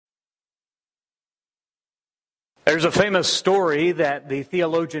There's a famous story that the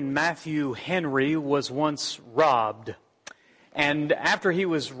theologian Matthew Henry was once robbed. And after he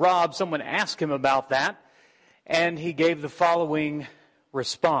was robbed, someone asked him about that, and he gave the following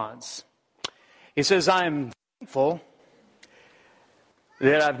response. He says, "I am thankful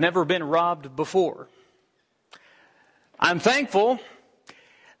that I've never been robbed before. I'm thankful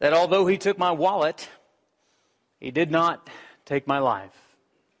that although he took my wallet, he did not take my life.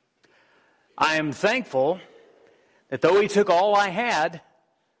 I am thankful that though he took all I had,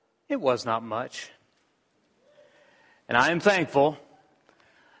 it was not much. And I am thankful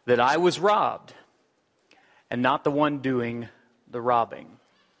that I was robbed and not the one doing the robbing."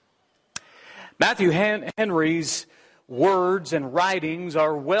 Matthew Henry's words and writings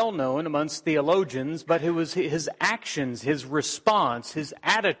are well known amongst theologians, but it was his actions, his response, his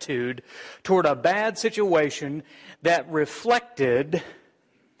attitude toward a bad situation that reflected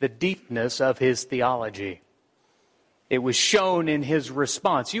the deepness of his theology. It was shown in his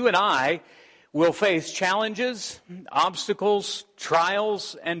response. You and I will face challenges, obstacles,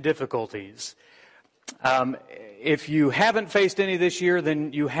 trials, and difficulties. If you haven't faced any this year,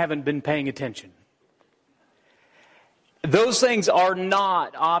 then you haven't been paying attention. Those things are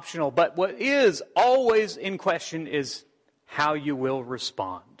not optional, but what is always in question is how you will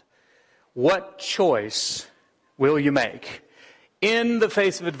respond. What choice will you make? In the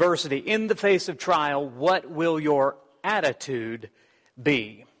face of adversity, in the face of trial, what will your attitude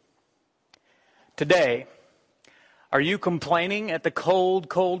be? Today, are you complaining at the cold,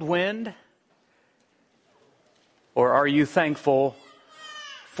 cold wind? Or are you thankful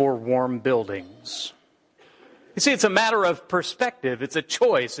for warm buildings? You see, it's a matter of perspective. It's a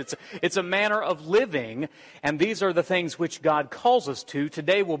choice. It's a manner of living. And these are the things which God calls us to.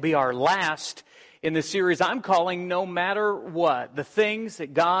 Today will be our last in the series I'm calling No Matter What. The things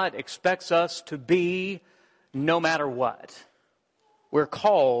that God expects us to be no matter what. We're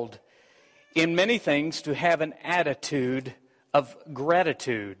called in many things to have an attitude of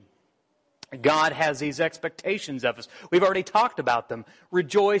gratitude. God has these expectations of us. We've already talked about them.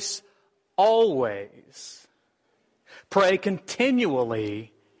 Rejoice always. Pray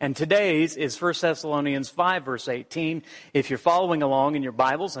continually. And today's is 1 Thessalonians 5, verse 18. If you're following along in your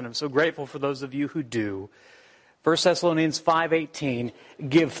Bibles, and I'm so grateful for those of you who do. 1 Thessalonians 5:18,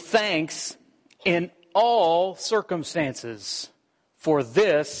 give thanks in all circumstances, for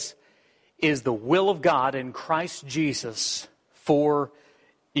this is the will of God in Christ Jesus for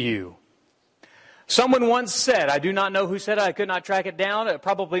you. Someone once said, I do not know who said it, I could not track it down. It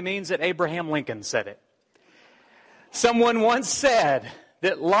probably means that Abraham Lincoln said it. Someone once said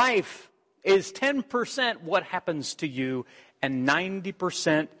that life is 10% what happens to you and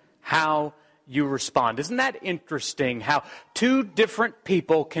 90% how you respond. Isn't that interesting how two different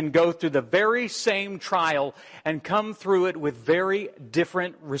people can go through the very same trial and come through it with very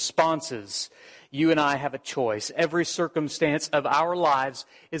different responses? You and I have a choice. Every circumstance of our lives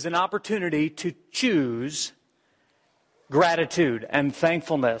is an opportunity to choose gratitude and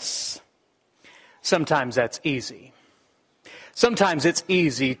thankfulness. Sometimes that's easy. Sometimes it's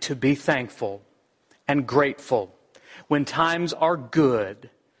easy to be thankful and grateful when times are good,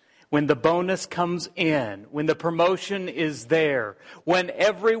 when the bonus comes in, when the promotion is there, when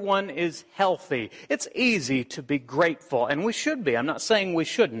everyone is healthy. It's easy to be grateful, and we should be. I'm not saying we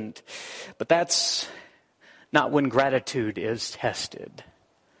shouldn't, but that's not when gratitude is tested.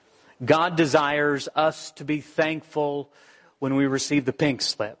 God desires us to be thankful when we receive the pink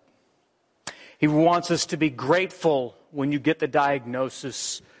slip. He wants us to be grateful when you get the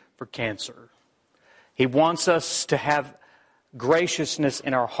diagnosis for cancer. He wants us to have graciousness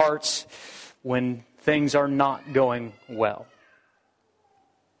in our hearts when things are not going well.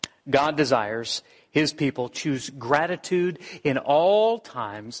 God desires His people choose gratitude in all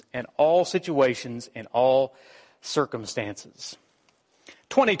times and all situations and all circumstances.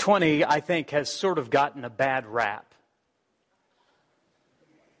 2020, I think, has sort of gotten a bad rap.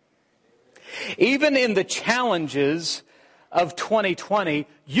 Even in the challenges of 2020,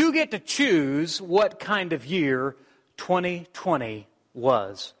 you get to choose what kind of year 2020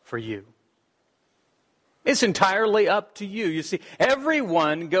 was for you. It's entirely up to you. You see,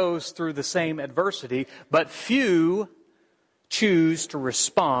 everyone goes through the same adversity, but few choose to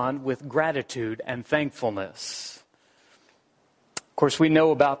respond with gratitude and thankfulness. Of course, we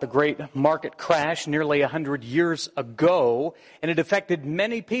know about the great market crash nearly 100 years ago, and it affected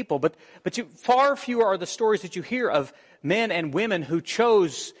many people. But far fewer are the stories that you hear of men and women who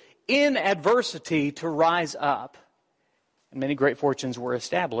chose in adversity to rise up. And many great fortunes were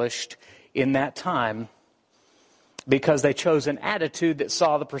established in that time because they chose an attitude that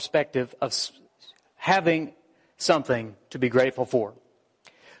saw the perspective of having something to be grateful for.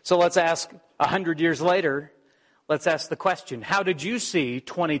 So let's ask, 100 years later, let's ask the question, how did you see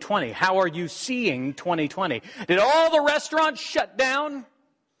 2020? How are you seeing 2020? Did all the restaurants shut down?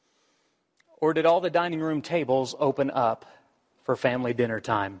 Or did all the dining room tables open up for family dinner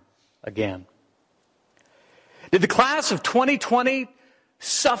time again? Did the class of 2020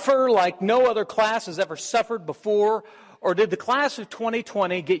 suffer like no other class has ever suffered before? Or did the class of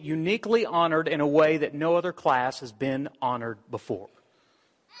 2020 get uniquely honored in a way that no other class has been honored before?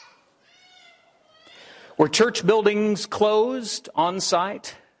 Were church buildings closed on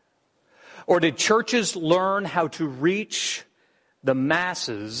site? Or did churches learn how to reach the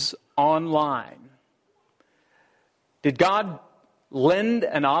masses online? Did God lend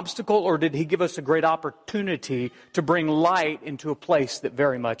an obstacle, or did He give us a great opportunity to bring light into a place that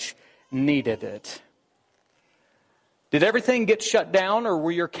very much needed it? Did everything get shut down, or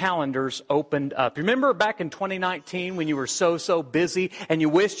were your calendars opened up? Remember back in 2019 when you were so busy and you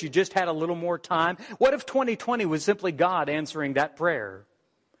wished you just had a little more time? What if 2020 was simply God answering that prayer?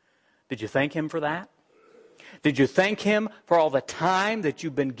 Did you thank Him for that? Did you thank Him for all the time that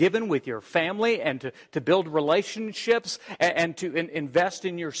you've been given with your family and to build relationships and to invest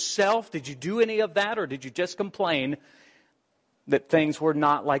in yourself? Did you do any of that, or did you just complain that things were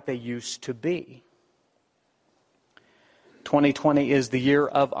not like they used to be? 2020 is the year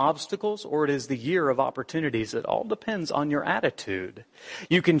of obstacles, or it is the year of opportunities. It all depends on your attitude.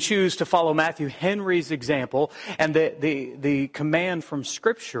 You can choose to follow Matthew Henry's example and the command from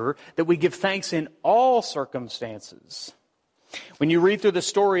Scripture that we give thanks in all circumstances. When you read through the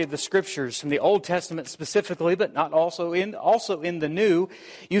story of the Scriptures, from the Old Testament specifically, but not also in the New,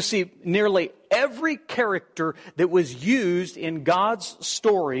 you see nearly every character that was used in God's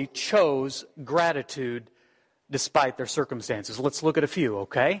story chose gratitude despite their circumstances. Let's look at a few,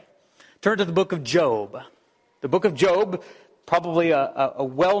 okay? Turn to the book of Job. The book of Job, probably a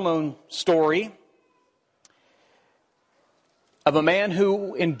well-known story of a man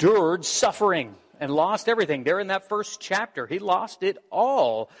who endured suffering and lost everything. There in that first chapter, he lost it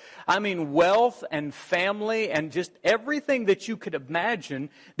all. I mean, wealth and family and just everything that you could imagine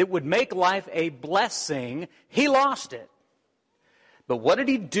that would make life a blessing, he lost it. But what did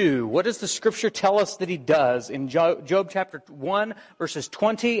he do? What does the Scripture tell us that he does in Job chapter 1, verses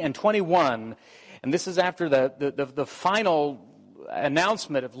 20 and 21? And this is after the final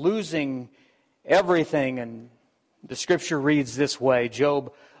announcement of losing everything. And the Scripture reads this way: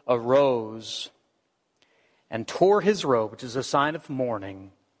 Job arose and tore his robe, which is a sign of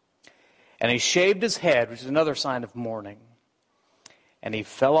mourning. And he shaved his head, which is another sign of mourning. And he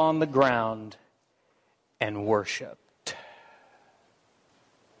fell on the ground and worshipped.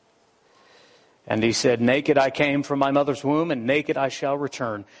 And he said, naked I came from my mother's womb, and naked I shall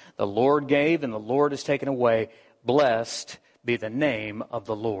return. The Lord gave, and the Lord has taken away. Blessed be the name of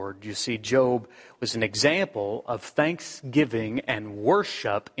the Lord. You see, Job was an example of thanksgiving and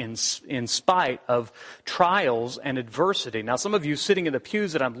worship in spite of trials and adversity. Now, some of you sitting in the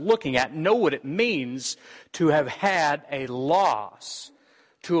pews that I'm looking at know what it means to have had a loss,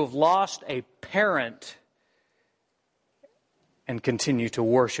 to have lost a parent and continue to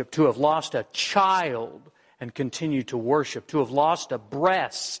worship, to have lost a child and continue to worship, to have lost a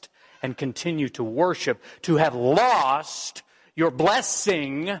breast and continue to worship, to have lost your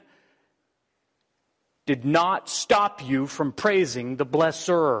blessing did not stop you from praising the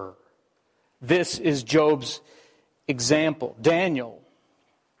blesser. This is Job's example. Daniel,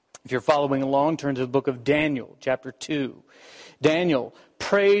 if you're following along, turn to the book of Daniel, chapter 2. Daniel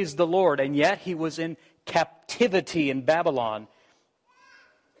praised the Lord, and yet he was in captivity in Babylon.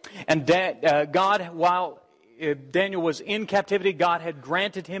 And God, while Daniel was in captivity, God had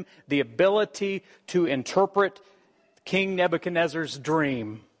granted him the ability to interpret King Nebuchadnezzar's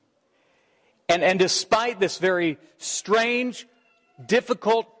dream. And despite this very strange,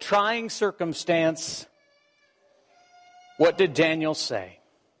 difficult, trying circumstance, what did Daniel say?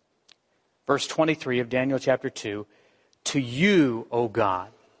 Verse 23 of Daniel chapter 2, to you, O God,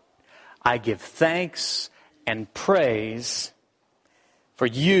 I give thanks and praise, for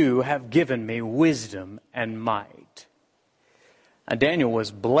you have given me wisdom and might. And Daniel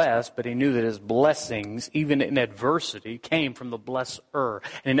was blessed, but he knew that his blessings, even in adversity, came from the blesser.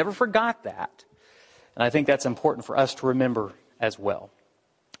 And he never forgot that. And I think that's important for us to remember as well.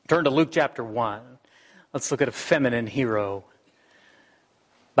 Turn to Luke chapter 1. Let's look at a feminine hero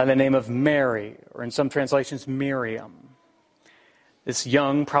by the name of Mary, or in some translations, Miriam. This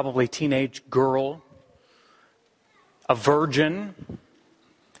young, probably teenage girl, a virgin,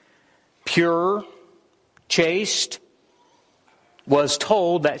 pure, chaste, was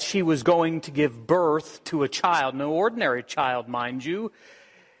told that she was going to give birth to a child, no ordinary child, mind you,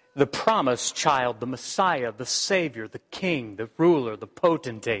 the promised child, the Messiah, the Savior, the King, the ruler, the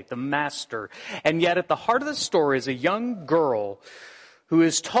potentate, the master. And yet at the heart of the story is a young girl who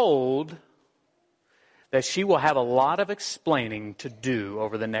is told that she will have a lot of explaining to do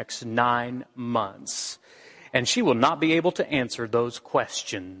over the next 9 months. And she will not be able to answer those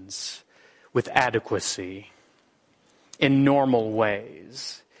questions with adequacy in normal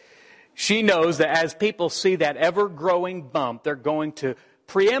ways. She knows that as people see that ever-growing bump, they're going to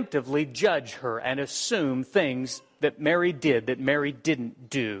preemptively judge her and assume things that Mary did that Mary didn't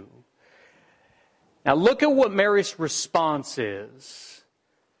do. Now look at what Mary's response is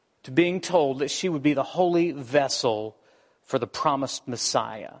to being told that she would be the holy vessel for the promised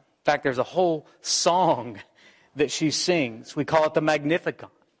Messiah. In fact, there's a whole song that she sings. We call it the Magnificat.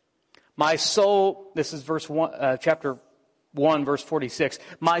 My soul, this is chapter 1, verse 46.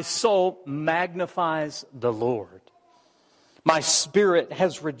 My soul magnifies the Lord. My spirit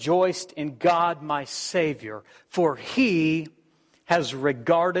has rejoiced in God my Savior, for He has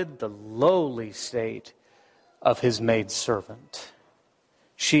regarded the lowly state of His maidservant.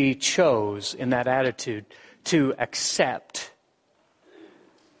 She chose in that attitude to accept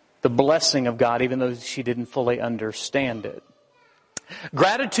the blessing of God, even though she didn't fully understand it.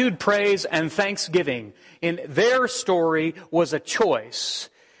 Gratitude, praise, and thanksgiving in their story was a choice.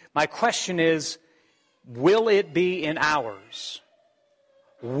 My question is, will it be in ours?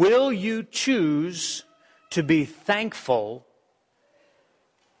 Will you choose to be thankful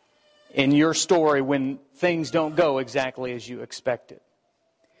in your story when things don't go exactly as you expected?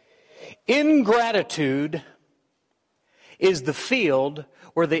 Ingratitude is the field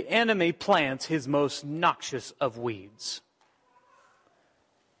where the enemy plants his most noxious of weeds.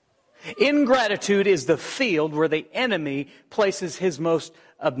 Ingratitude is the field where the enemy places his most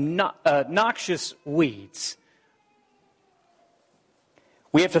noxious weeds.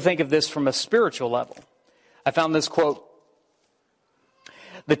 We have to think of this from a spiritual level. I found this quote: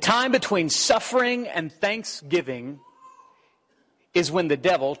 "The time between suffering and thanksgiving is when the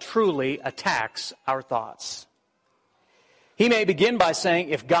devil truly attacks our thoughts. He may begin by saying,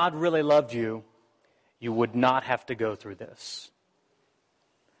 if God really loved you, you would not have to go through this.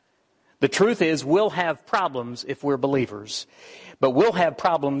 The truth is, we'll have problems if we're believers, but we'll have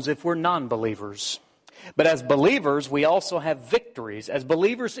problems if we're non-believers. But as believers, we also have victories. As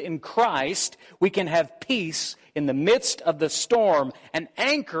believers in Christ, we can have peace in the midst of the storm, an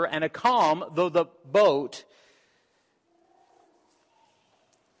anchor and a calm, though the boat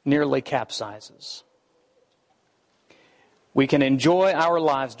nearly capsizes. We can enjoy our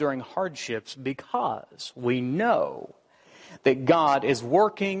lives during hardships because we know that God is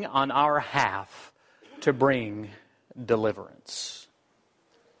working on our behalf to bring deliverance."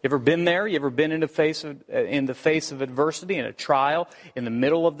 You ever been there? You ever been in the face of adversity, in a trial, in the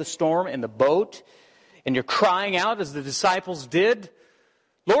middle of the storm, in the boat, and you're crying out as the disciples did,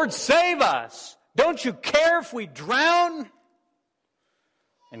 "Lord, save us! Don't you care if we drown?"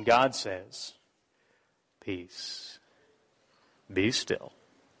 And God says, "Peace, be still."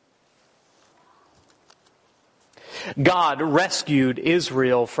 God rescued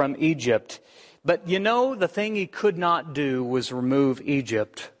Israel from Egypt. But you know, the thing He could not do was remove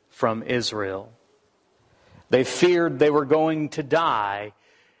Egypt from Israel. They feared they were going to die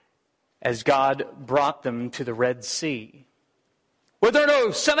as God brought them to the Red Sea. Were there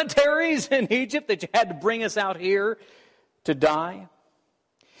no cemeteries in Egypt that you had to bring us out here to die?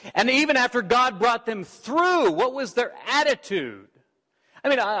 And even after God brought them through, what was their attitude? I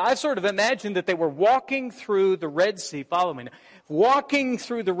mean, I sort of imagined that they were walking through the Red Sea, follow me now, walking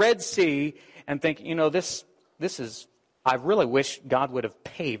through the Red Sea and thinking, this is, I really wish God would have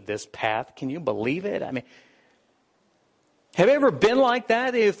paved this path. Can you believe it? I mean, have you ever been like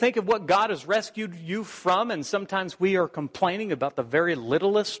that? You think of what God has rescued you from, and sometimes we are complaining about the very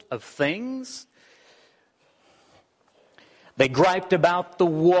littlest of things. They griped about the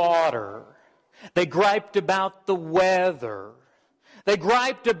water. They griped about the weather. They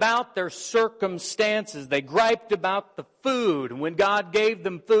griped about their circumstances. They griped about the food. And when God gave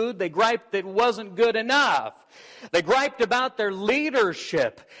them food, they griped that it wasn't good enough. They griped about their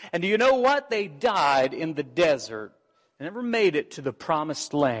leadership. And do you know what? They died in the desert. They never made it to the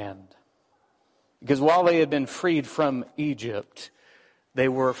promised land. Because while they had been freed from Egypt, they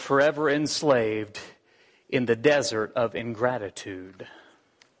were forever enslaved in the desert of ingratitude.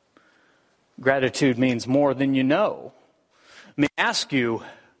 Gratitude means more than you know. Let me ask you,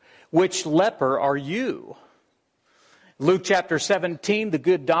 which leper are you? Luke chapter 17, the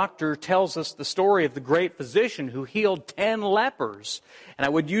good doctor tells us the story of the great physician who healed 10 lepers. And I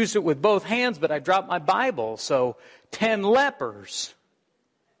would use it with both hands, but I dropped my Bible, so 10 lepers.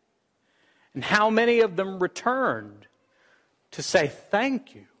 And how many of them returned to say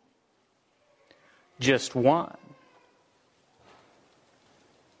thank you? Just one.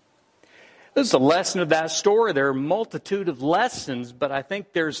 This is a lesson of that story. There are a multitude of lessons, but I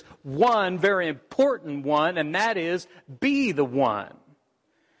think there's one very important one, and that is be the one.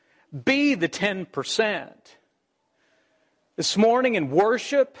 Be the 10%. This morning in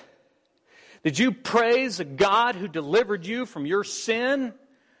worship, did you praise a God who delivered you from your sin?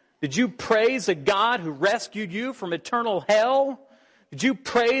 Did you praise a God who rescued you from eternal hell? Did you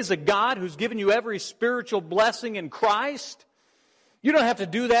praise a God who's given you every spiritual blessing in Christ? You don't have to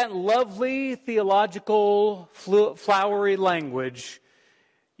do that in lovely, theological, flowery language.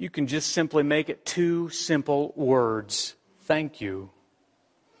 You can just simply make it 2 simple words. Thank you.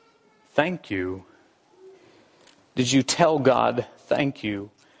 Thank you. Did you tell God thank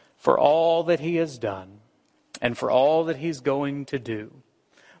you for all that He has done and for all that He's going to do?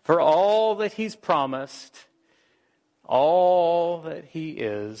 For all that He's promised, all that He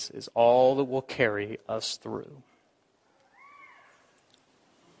is all that will carry us through.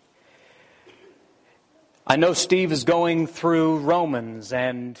 I know Steve is going through Romans,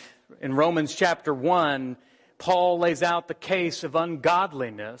 and in Romans chapter 1, Paul lays out the case of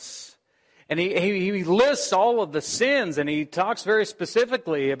ungodliness. And he lists all of the sins, and he talks very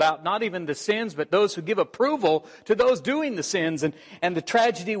specifically about not even the sins, but those who give approval to those doing the sins, and the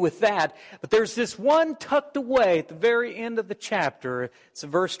tragedy with that. But there's this one tucked away at the very end of the chapter. It's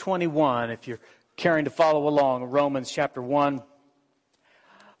verse 21, if you're caring to follow along, Romans chapter 1.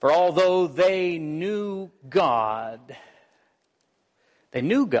 For although they knew God, they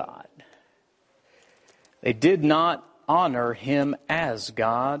did not honor Him as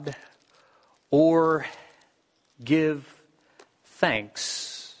God or give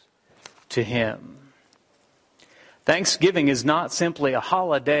thanks to Him. Thanksgiving is not simply a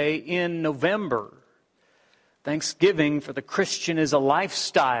holiday in November. Thanksgiving for the Christian is a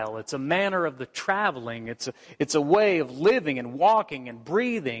lifestyle. It's a manner of the traveling. It's a way of living and walking and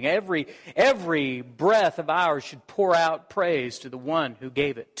breathing. Every breath of ours should pour out praise to the one who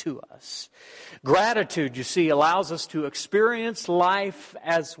gave it to us. Gratitude, you see, allows us to experience life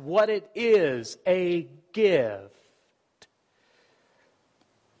as what it is, a gift.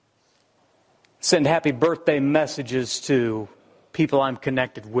 Send happy birthday messages to people I'm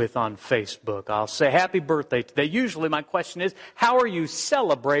connected with on Facebook. I'll say happy birthday today. Usually my question is, how are you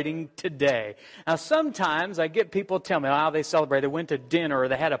celebrating today? Now sometimes I get people tell me how they celebrate. They went to dinner or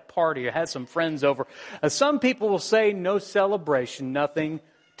they had a party or had some friends over. Some people will say no celebration, nothing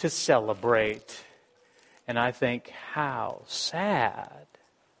to celebrate. And I think, how sad.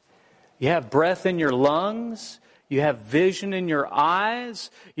 You have breath in your lungs. You have vision in your eyes.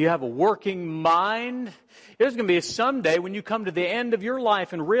 You have a working mind. There's going to be a someday when you come to the end of your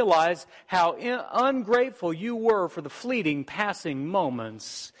life and realize how ungrateful you were for the fleeting, passing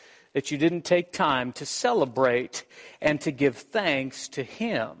moments that you didn't take time to celebrate and to give thanks to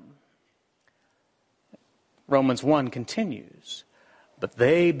Him. Romans 1 continues, but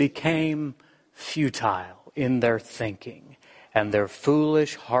they became futile in their thinking, and their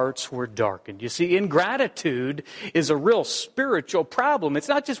foolish hearts were darkened. You see, ingratitude is a real spiritual problem. It's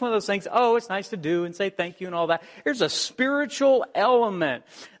not just one of those things, oh, it's nice to do and say thank you and all that. There's a spiritual element.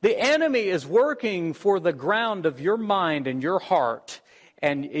 The enemy is working for the ground of your mind and your heart,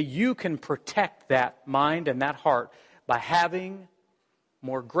 and you can protect that mind and that heart by having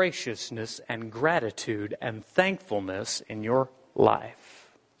more graciousness and gratitude and thankfulness in your life.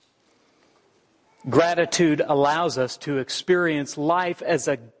 Gratitude allows us to experience life as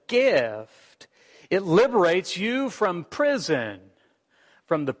a gift. It liberates you from prison,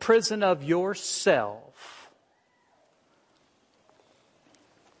 from the prison of yourself.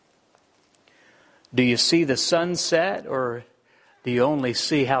 Do you see the sunset, or do you only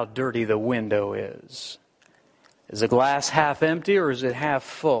see how dirty the window is? Is the glass half empty, or is it half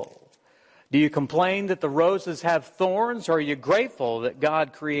full? Do you complain that the roses have thorns, or are you grateful that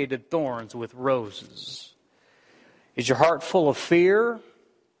God created thorns with roses? Is your heart full of fear,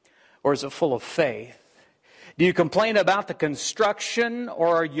 or is it full of faith? Do you complain about the construction,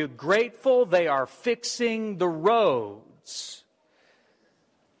 or are you grateful they are fixing the roads?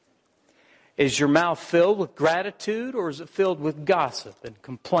 Is your mouth filled with gratitude, or is it filled with gossip and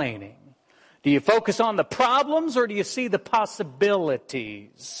complaining? Do you focus on the problems, or do you see the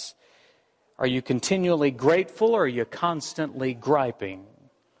possibilities? Are you continually grateful, or are you constantly griping?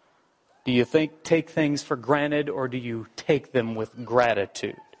 Do you take things for granted, or do you take them with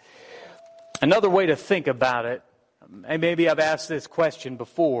gratitude? Another way to think about it, and maybe I've asked this question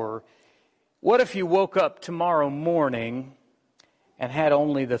before, what if you woke up tomorrow morning and had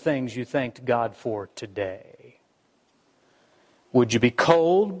only the things you thanked God for today? Would you be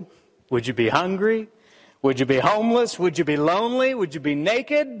cold? Would you be hungry? Would you be homeless? Would you be lonely? Would you be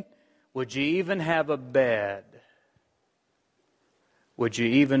naked? Would you even have a bed? Would you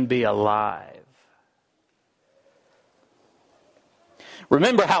even be alive?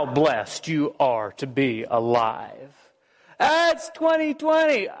 Remember how blessed you are to be alive. That's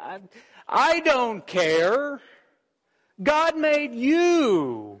 2020. I don't care. God made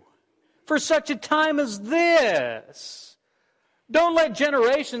you for such a time as this. Don't let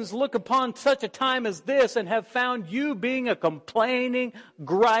generations look upon such a time as this and have found you being a complaining,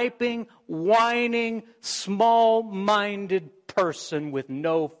 griping, whining, small-minded person with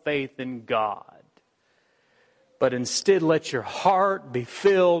no faith in God. But instead let your heart be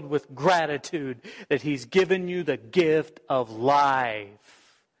filled with gratitude that He's given you the gift of life.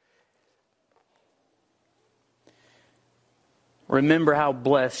 Remember how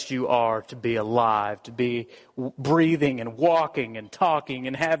blessed you are to be alive, to be breathing and walking and talking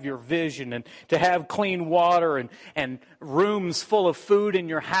and have your vision and to have clean water and rooms full of food in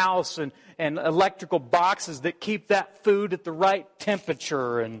your house and electrical boxes that keep that food at the right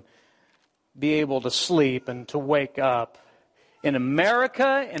temperature and be able to sleep and to wake up. In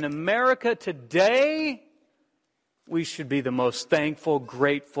America today, we should be the most thankful,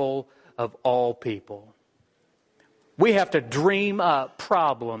 grateful of all people. We have to dream up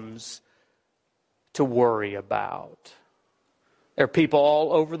problems to worry about. There are people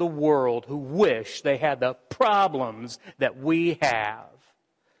all over the world who wish they had the problems that we have.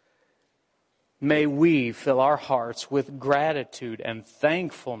 May we fill our hearts with gratitude and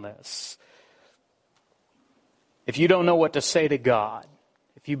thankfulness. If you don't know what to say to God,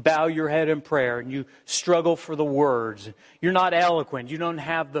 if you bow your head in prayer and you struggle for the words, you're not eloquent, you don't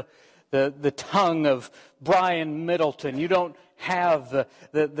have the tongue of Brian Middleton, you don't have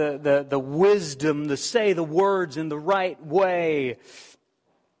the wisdom to say the words in the right way,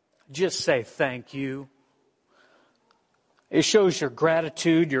 just say thank you. It shows your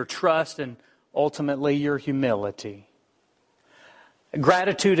gratitude, your trust, and ultimately your humility.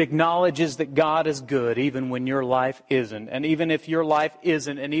 Gratitude acknowledges that God is good even when your life isn't. And even if your life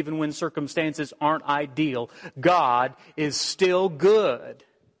isn't, and even when circumstances aren't ideal, God is still good.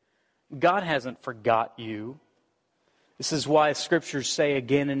 God hasn't forgot you. This is why Scriptures say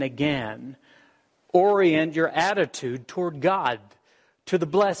again and again, orient your attitude toward God, to the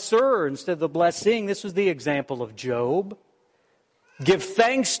blesser instead of the blessing. This was the example of Job. Give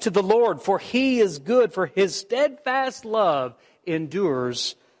thanks to the Lord, for He is good, for His steadfast love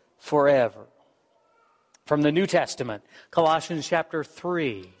endures forever. From the New Testament, Colossians chapter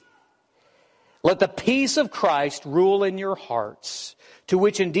 3. Let the peace of Christ rule in your hearts, to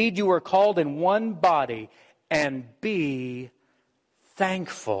which indeed you are called in one body, and be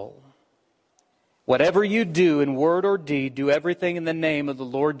thankful. Whatever you do in word or deed, do everything in the name of the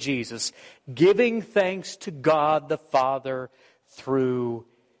Lord Jesus, giving thanks to God the Father through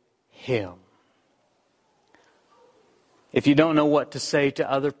Him. If you don't know what to say to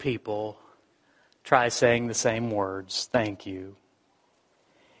other people, try saying the same words. Thank you.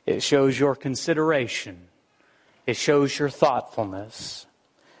 It shows your consideration. It shows your thoughtfulness.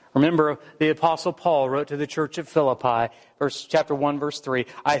 Remember, the Apostle Paul wrote to the church at Philippi, chapter 1, verse 3,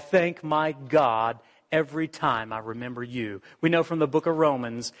 I thank my God every time I remember you. We know from the book of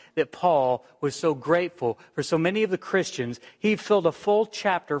Romans that Paul was so grateful for so many of the Christians. He filled a full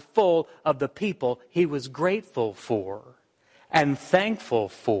chapter full of the people he was grateful for and thankful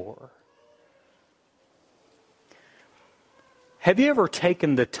for. Have you ever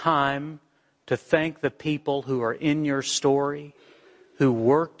taken the time to thank the people who are in your story, who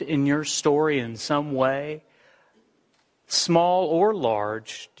worked in your story in some way, small or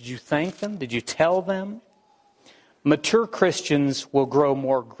large? Did you thank them? Did you tell them? Mature Christians will grow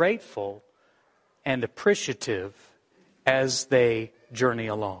more grateful and appreciative as they journey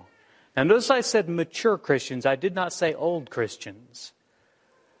along. Now notice I said mature Christians. I did not say old Christians.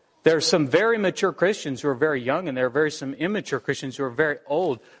 There are some very mature Christians who are very young, and there are some immature Christians who are very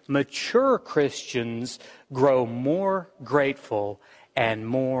old. Mature Christians grow more grateful and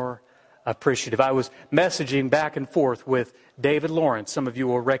more appreciative. I was messaging back and forth with David Lawrence. Some of you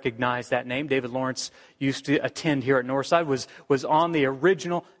will recognize that name. David Lawrence used to attend here at Northside, was on the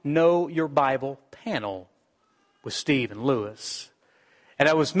original Know Your Bible panel with Steve and Lewis. And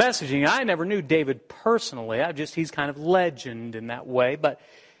I was messaging. I never knew David personally. He's kind of legend in that way. But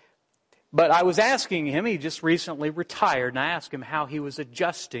But I was asking him, he just recently retired, and I asked him how he was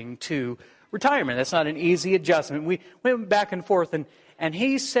adjusting to retirement. That's not an easy adjustment. We went back and forth, and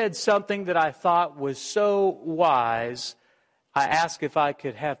he said something that I thought was so wise. I asked if I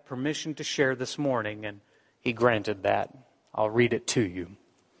could have permission to share this morning, and he granted that. I'll read it to you.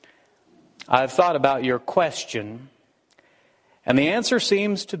 I've thought about your question, and the answer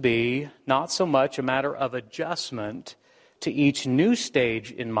seems to be not so much a matter of adjustment to each new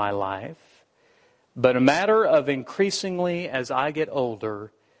stage in my life, but a matter of increasingly, as I get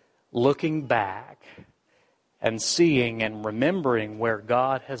older, looking back and seeing and remembering where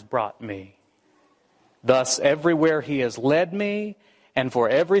God has brought me. Thus, everywhere He has led me, and for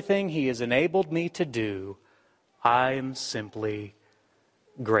everything He has enabled me to do, I am simply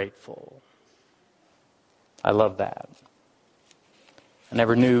grateful. I love that. I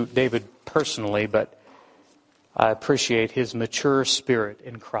never knew David personally, but I appreciate his mature spirit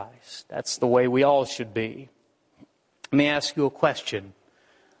in Christ. That's the way we all should be. Let me ask you a question.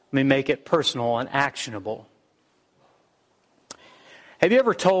 Let me make it personal and actionable. Have you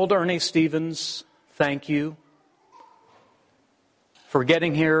ever told Ernie Stevens, thank you for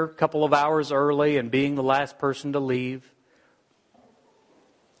getting here a couple of hours early and being the last person to leave?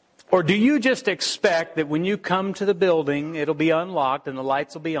 Or do you just expect that when you come to the building, it'll be unlocked and the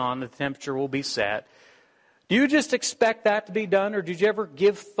lights will be on, the temperature will be set? Do you just expect that to be done, or did you ever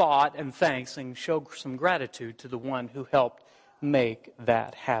give thought and thanks and show some gratitude to the one who helped make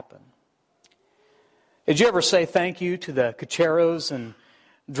that happen? Did you ever say thank you to the Cacheros and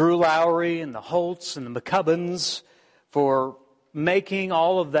Drew Lowry and the Holtz and the McCubbins for making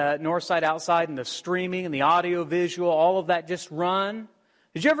all of that Northside Outside and the streaming and the audio visual, all of that just run?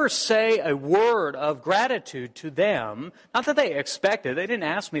 Did you ever say a word of gratitude to them? Not that they expected. They didn't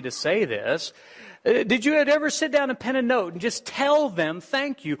ask me to say this. Did you ever sit down and pen a note and just tell them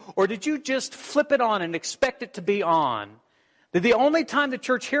thank you? Or did you just flip it on and expect it to be on? Did the only time the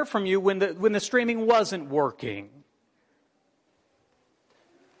church hear from you when the streaming wasn't working?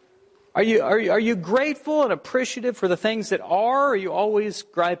 Are you grateful and appreciative for the things that are, or are you always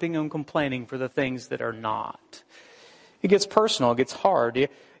griping and complaining for the things that are not? It gets personal. It gets hard. Do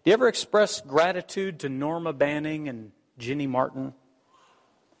you ever express gratitude to Norma Banning and Jenny Martin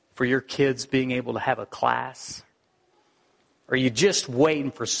for your kids being able to have a class? Or are you just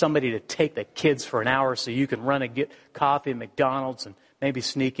waiting for somebody to take the kids for an hour so you can run and get coffee at McDonald's and maybe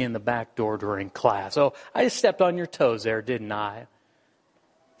sneak in the back door during class? Oh, I just stepped on your toes there, didn't I?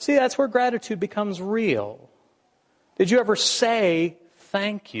 See, that's where gratitude becomes real. Did you ever say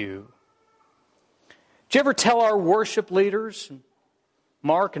thank you? Did you ever tell our worship leaders,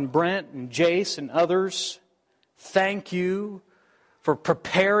 Mark and Brent and Jace and others, thank you for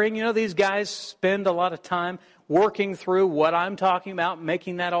preparing? You know, these guys spend a lot of time working through what I'm talking about,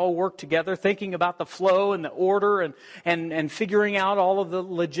 making that all work together, thinking about the flow and the order and figuring out all of the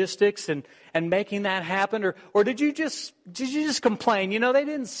logistics and making that happen. Or did you just complain? You know, they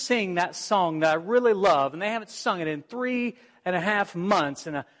didn't sing that song that I really love, and they haven't sung it in 3.5 months,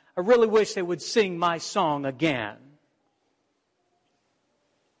 and I really wish they would sing my song again.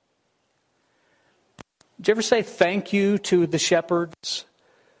 Did you ever say thank you to the shepherds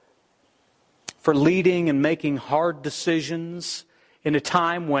for leading and making hard decisions in a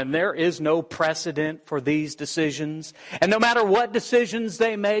time when there is no precedent for these decisions? And no matter what decisions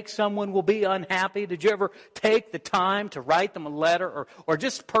they make, someone will be unhappy. Did you ever take the time to write them a letter or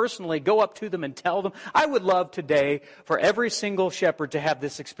just personally go up to them and tell them? I would love today for every single shepherd to have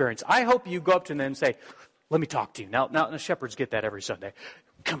this experience. I hope you go up to them and say, let me talk to you. Now the shepherds get that every Sunday.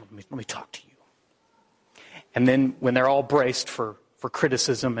 Come, let me talk to you. And then when they're all braced for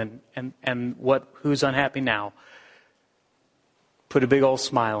criticism and who's unhappy now, put a big old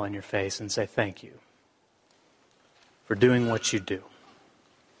smile on your face and say thank you for doing what you do,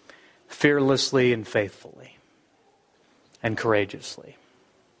 fearlessly and faithfully and courageously.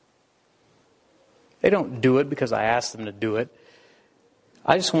 They don't do it because I asked them to do it.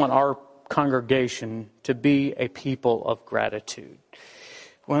 I just want our congregation to be a people of gratitude.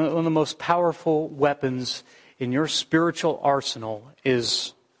 One of the most powerful weapons in your spiritual arsenal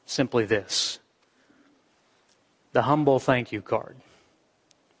is simply this: the humble thank you card.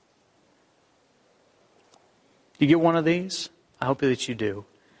 You get one of these? I hope that you do.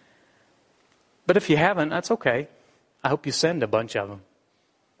 But if you haven't, that's okay. I hope you send a bunch of them.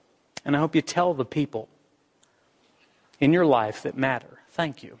 And I hope you tell the people in your life that matter,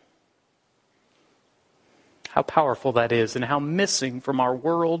 thank you. How powerful that is and how missing from our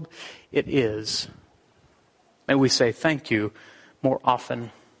world it is. May we say thank you more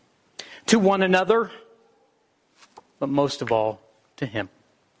often to one another, but most of all to Him.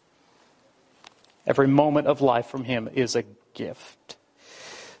 Every moment of life from Him is a gift.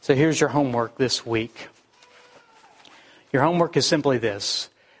 So here's your homework this week. Your homework is simply this.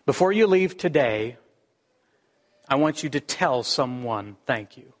 Before you leave today, I want you to tell someone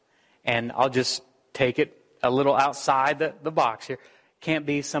thank you. And I'll just take it a little outside the box here. Can't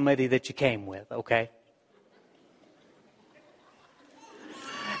be somebody that you came with, okay?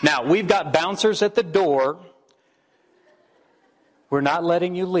 Now, we've got bouncers at the door. We're not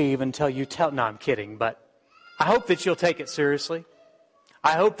letting you leave until you tell... No, I'm kidding, but I hope that you'll take it seriously.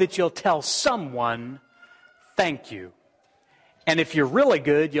 I hope that you'll tell someone thank you. And if you're really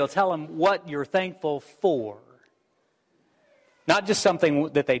good, you'll tell them what you're thankful for. Not just something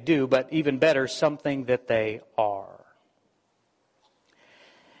that they do, but even better, something that they are.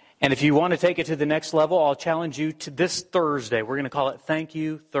 And if you want to take it to the next level, I'll challenge you to this Thursday. We're going to call it Thank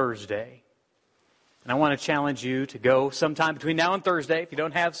You Thursday. And I want to challenge you to go sometime between now and Thursday, if you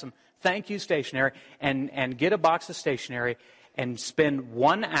don't have some thank you stationery, and get a box of stationery and spend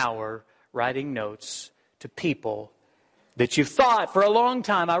 1 hour writing notes to people that you've thought for a long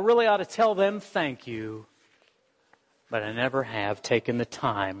time, I really ought to tell them thank you, but I never have taken the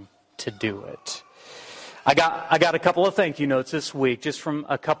time to do it. I got a couple of thank you notes this week just from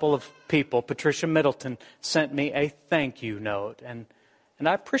a couple of people. Patricia Middleton sent me a thank you note, and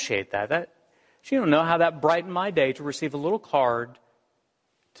I appreciate that. You don't know how that brightened my day to receive a little card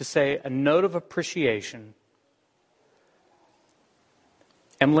to say a note of appreciation.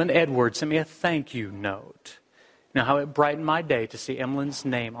 Emlyn Edwards sent me a thank you note. You know how it brightened my day to see Emlyn's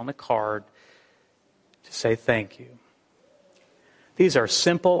name on the card to say thank you. These are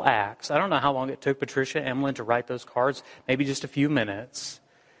simple acts. I don't know how long it took Patricia, Emlyn to write those cards. Maybe just a few minutes.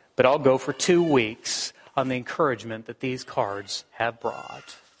 But I'll go for 2 weeks on the encouragement that these cards have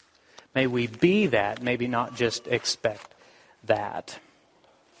brought. May we be that, maybe not just expect that.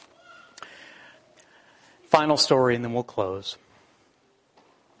 Final story, and then we'll close.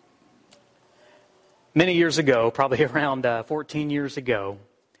 Many years ago, probably around 14 years ago,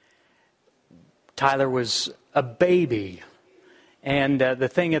 Tyler was a baby. And the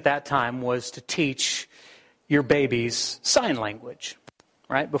thing at that time was to teach your babies sign language,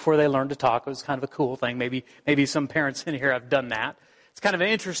 right? Before they learned to talk, it was kind of a cool thing. Maybe some parents in here have done that. It's kind of an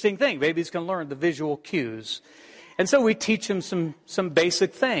interesting thing. Babies can learn the visual cues. And so we teach them some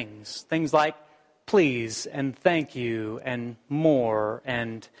basic things. Things like please and thank you and more.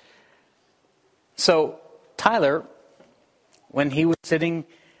 And so Tyler, when he was sitting,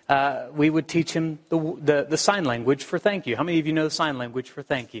 we would teach him the sign language for thank you. How many of you know sign language for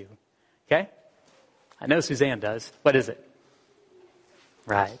thank you? Okay? I know Suzanne does. What is it?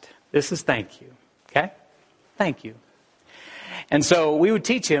 Right. This is thank you. Okay? Thank you. And so we would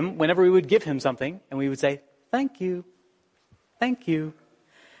teach him whenever we would give him something, and we would say, thank you. Thank you.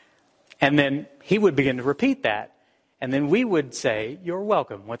 And then he would begin to repeat that. And then we would say, you're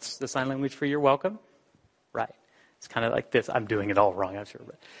welcome. What's the sign language for you're welcome? Right. It's kind of like this. I'm doing it all wrong, I'm sure,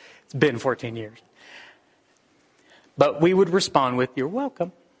 but it's been 14 years. But we would respond with, you're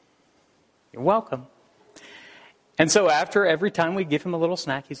welcome. You're welcome. And so after every time we give him a little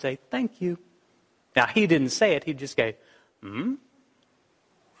snack, he'd say, thank you. Now, he didn't say it. He'd just go,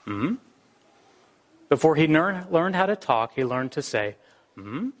 Before he learned how to talk, he learned to say,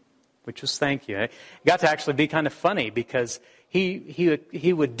 which was thank you. It got to actually be kind of funny because he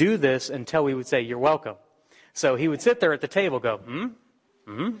would do this until we would say, you're welcome. So he would sit there at the table, go,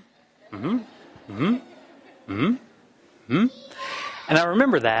 And I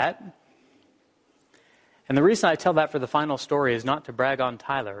remember that. And the reason I tell that for the final story is not to brag on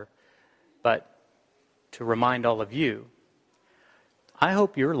Tyler, but to remind all of you. I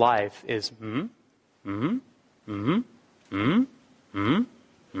hope your life is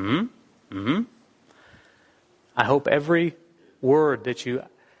I hope every word that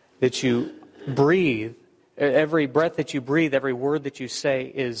you breathe, every breath that you breathe, every word that you say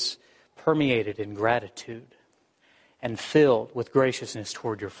is permeated in gratitude and filled with graciousness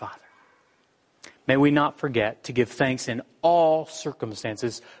toward your Father. May we not forget to give thanks in all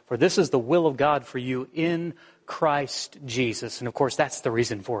circumstances, for this is the will of God for you in Christ Jesus. And of course, that's the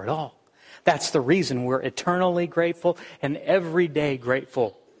reason for it all. That's the reason we're eternally grateful and every day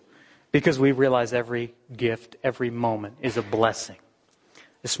grateful, because we realize every gift, every moment is a blessing.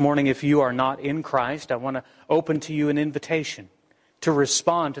 This morning, if you are not in Christ, I want to open to you an invitation to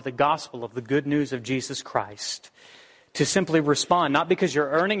respond to the gospel of the good news of Jesus Christ. To simply respond, not because you're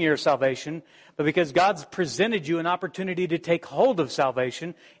earning your salvation, but because God's presented you an opportunity to take hold of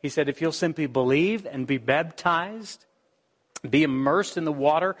salvation. He said, if you'll simply believe and be baptized be immersed in the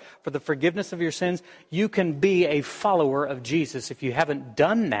water for the forgiveness of your sins, you can be a follower of Jesus. If you haven't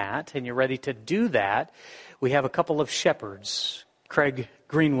done that and you're ready to do that, we have a couple of shepherds, Craig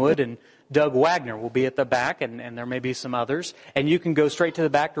Greenwood and Doug Wagner will be at the back, and there may be some others. And you can go straight to the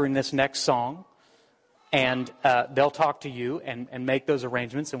back during this next song, and they'll talk to you and make those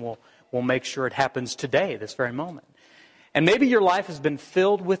arrangements, and we'll make sure it happens today, this very moment. And maybe your life has been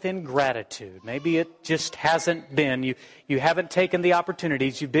filled with ingratitude. Maybe it just hasn't been. You haven't taken the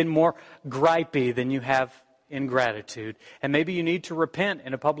opportunities. You've been more gripey than you have ingratitude. And maybe you need to repent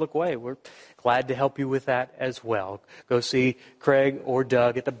in a public way. We're glad to help you with that as well. Go see Craig or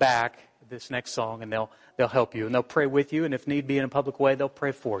Doug at the back this next song, and they'll help you. And they'll pray with you, and if need be in a public way, they'll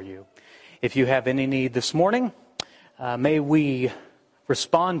pray for you. If you have any need this morning, may we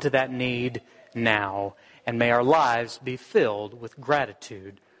respond to that need now. And may our lives be filled with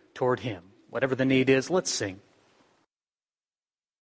gratitude toward Him. Whatever the need is, let's sing.